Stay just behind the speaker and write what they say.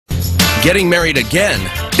Getting married again.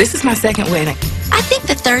 This is my second wedding. I think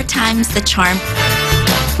the third time's the charm.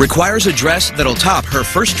 Requires a dress that'll top her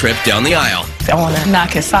first trip down the aisle. I want to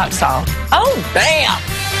knock his socks off. Oh, damn!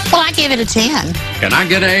 Well, I give it a 10. Can I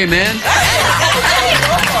get an amen?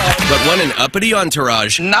 But when an uppity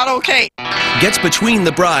entourage Not okay. gets between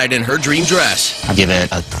the bride and her dream dress, I'll give it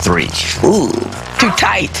a 3. Ooh, too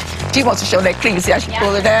tight. She wants to show that cleavage. See how she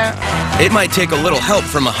pull it down? it might take a little help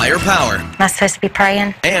from a higher power Am I supposed to be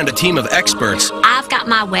praying? and a team of experts I've got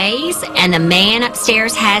my ways, and the man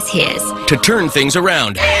upstairs has his. to turn things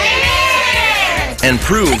around and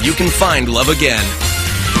prove you can find love again.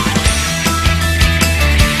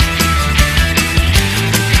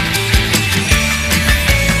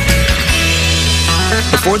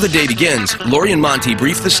 Before the day begins, Lori and Monty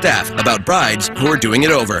brief the staff about brides who are doing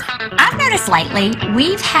it over. I've noticed lately,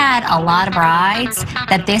 we've had a lot of brides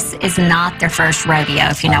that this is not their first rodeo,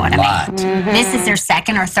 if you know what I mean. This is their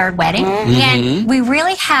second or third wedding. And we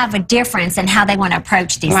really have a difference in how they want to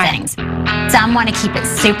approach these things. Some want to keep it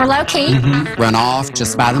super low-key. Run off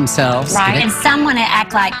just by themselves. And some want to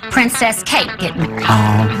act like Princess Kate getting married.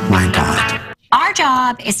 Oh, my God. Our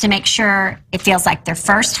job is to make sure it feels like their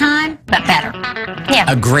first time, but better. Yeah.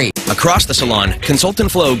 Agree. Across the salon, consultant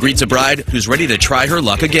Flo greets a bride who's ready to try her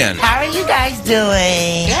luck again. How are you guys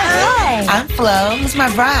doing? Hi. I'm Flo. Who's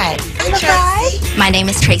my bride? I'm the bride. My name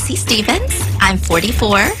is Tracy Stevens. I'm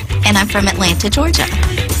 44, and I'm from Atlanta, Georgia.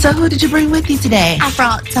 So who did you bring with you today? I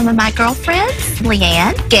brought some of my girlfriends,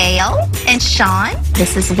 Leanne, Gail, and Sean.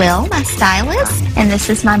 This is Will, my stylist, and this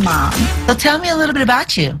is my mom. So tell me a little bit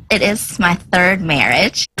about you. It is my third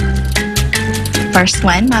marriage. First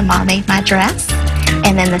one, my mom made my dress.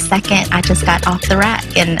 And then the second, I just got off the rack.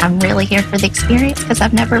 And I'm really here for the experience because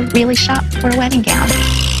I've never really shopped for a wedding gown.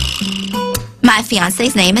 My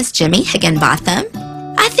fiance's name is Jimmy Higginbotham.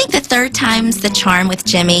 I think the third time's the charm with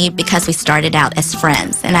Jimmy because we started out as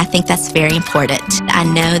friends. And I think that's very important. I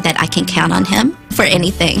know that I can count on him for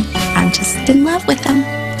anything. I'm just in love with him.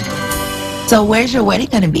 So where's your wedding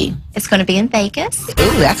going to be? It's going to be in Vegas. Ooh,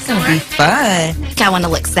 that's going to be fun. I want to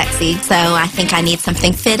look sexy, so I think I need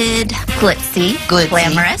something fitted, glitzy,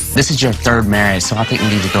 glamorous. This is your third marriage, so I think we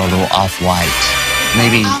need to go a little off-white.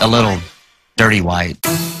 Maybe a little dirty white.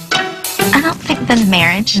 I don't think the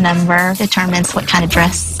marriage number determines what kind of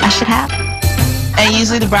dress I should have. And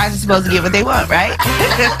usually the brides are supposed to get what they want, right?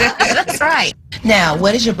 That's right. Now,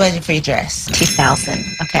 what is your budget for your dress?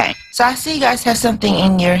 $2,000. Okay. So I see you guys have something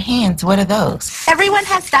in your hands. What are those? Everyone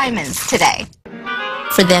has diamonds today.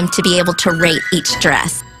 For them to be able to rate each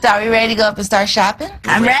dress. So are we ready to go up and start shopping?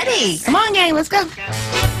 I'm ready. Come on, gang, let's go.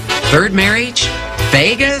 Third marriage?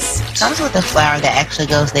 Vegas? Comes with a flower that actually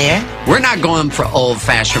goes there. We're not going for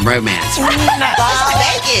old-fashioned romance.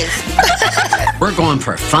 Vegas. We're going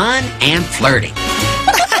for fun and flirting.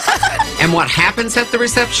 And what happens at the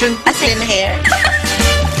reception? I sit in the hair.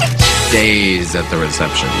 Stays at the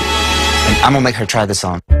reception. And I'm gonna make her try this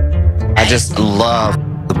on. I just love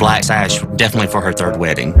the black sash, definitely for her third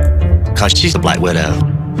wedding, because she's the Black Widow.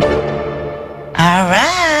 All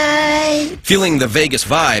right. Feeling the Vegas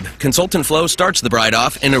vibe, consultant Flo starts the bride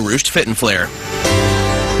off in a ruched fit and flare.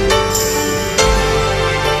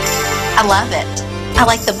 I love it. I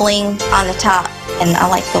like the bling on the top, and I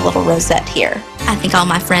like the little rosette here. I think all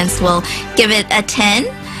my friends will give it a 10.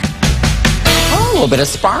 Oh, a little bit of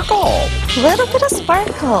sparkle. A little bit of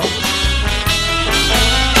sparkle.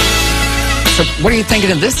 So what are you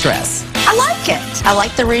thinking of this dress? I like it. I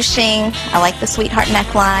like the ruching. I like the sweetheart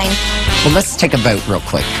neckline. Well, let's take a vote real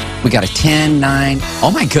quick. We got a 10, 9.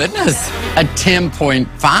 Oh, my goodness. A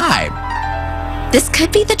 10.5. This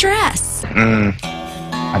could be the dress.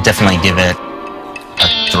 I definitely give it a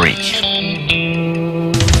 3.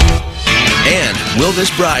 And will this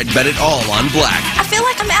bride bet it all on black? I feel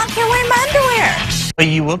like I'm out here wearing my underwear. But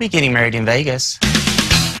you will be getting married in Vegas.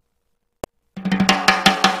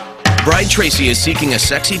 Bride Tracy is seeking a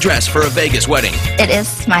sexy dress for a Vegas wedding. It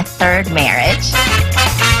is my third marriage.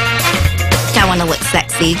 I want to look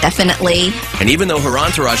sexy, definitely. And even though her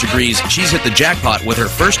entourage agrees she's hit the jackpot with her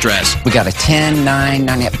first dress, We got a 10, 9,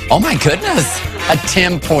 9. Oh, my goodness. A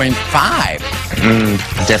 10.5.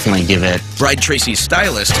 Definitely give it Bride Tracy's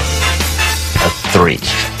stylist a 3.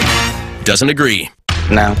 doesn't agree.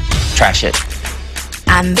 No, trash it.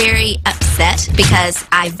 I'm very upset because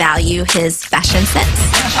I value his fashion sense.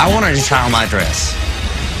 I want her to try on my dress.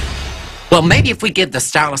 Well, maybe if we give the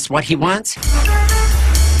stylist what he wants,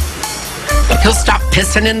 he'll stop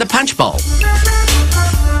pissing in the punch bowl.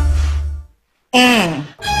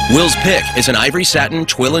 Will's pick is an ivory satin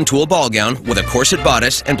twill and tulle ball gown with a corset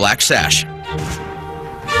bodice and black sash.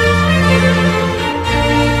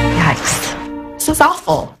 Yikes. This is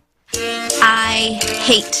awful. I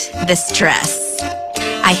hate this dress.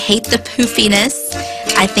 I hate the poofiness.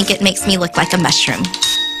 I think it makes me look like a mushroom.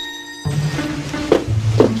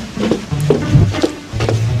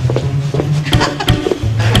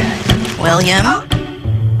 William?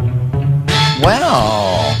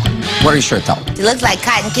 Well, what is your thought? It looks like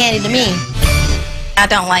cotton candy to me. I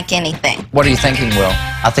don't like anything. What are you thinking, Will?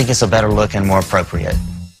 I think it's a better look and more appropriate,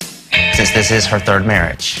 since this is her third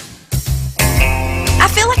marriage. I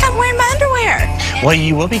feel like I'm wearing my underwear. Well,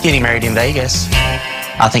 you will be getting married in Vegas.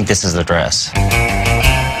 I think this is the dress.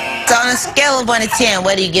 So on a scale of 1 to 10,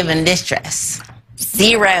 what are you giving this dress?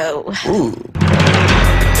 0. Ooh.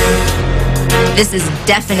 This is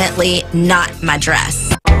definitely not my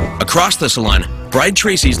dress. Across the salon, bride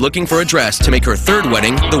Tracy's looking for a dress to make her third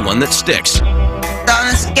wedding the one that sticks. So on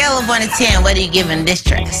a scale of 1 to 10, what are you giving this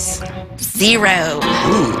dress? 0.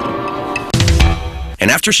 And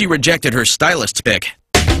after she rejected her stylist's pick,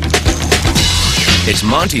 it's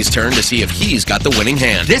Monty's turn to see if he's got the winning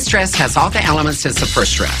hand. This dress has all the elements as the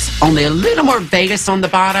first dress, only a little more Vegas on the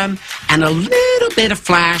bottom and a little bit of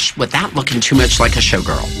flash without looking too much like a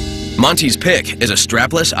showgirl. Monty's pick is a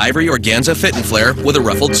strapless ivory organza fit and flare with a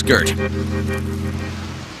ruffled skirt.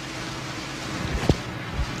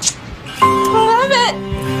 I love it.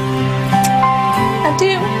 I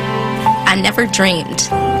do. I never dreamed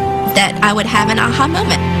that I would have an aha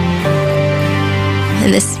moment.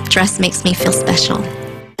 And this dress makes me feel special.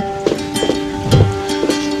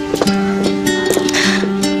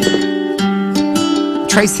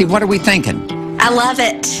 Tracy, what are we thinking? I love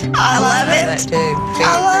it. I love it.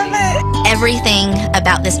 I love it. Everything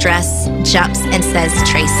about this dress jumps and says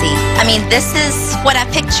Tracy. I mean, this is what I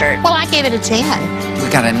pictured. Well, I gave it a 10. We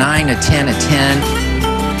got a 9, a 10, a 10.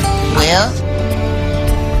 Well,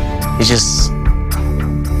 It's just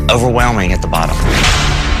overwhelming at the bottom.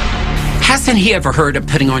 Hasn't he ever heard of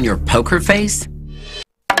putting on your poker face?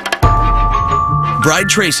 Bride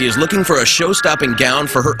Tracy is looking for a show-stopping gown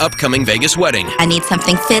for her upcoming Vegas wedding. I need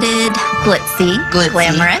something fitted, glitzy,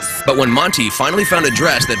 glamorous. But when Monty finally found a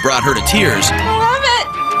dress that brought her to tears, I love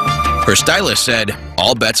it. her stylist said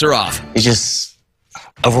all bets are off. It's just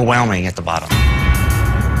overwhelming at the bottom.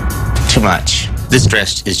 Too much. This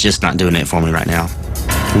dress is just not doing it for me right now.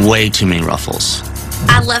 Way too many ruffles.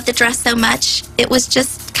 I love the dress so much, it was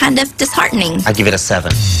just kind of disheartening. I give it a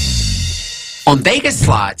 7. On Vegas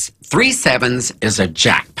slots, 3 7s is a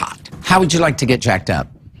jackpot. How would you like to get jacked up?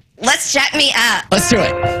 Let's jack me up. Let's do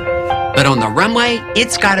it. But on the runway,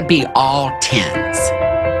 it's got to be all 10s.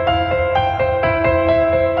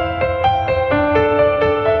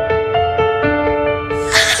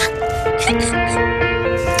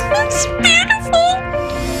 It's beautiful.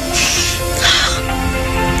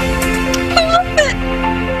 I love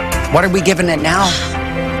it. What are we giving it now?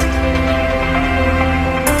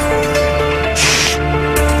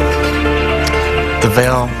 The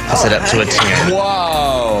veil puts it up to a 10.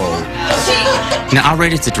 Whoa. Now, I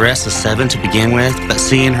rated the dress a 7 to begin with, but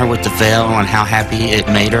seeing her with the veil and how happy it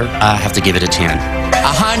made her, I have to give it a 10.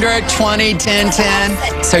 120, 10,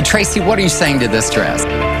 10. So, Tracy, what are you saying to this dress?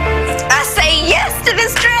 I say yes to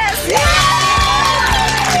this dress.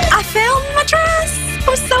 I found my dress.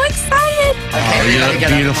 I'm so excited. Oh, you look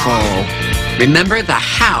beautiful. Remember, the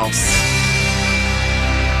house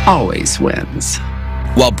always wins.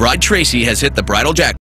 While Bride Tracy has hit the bridal jackpot.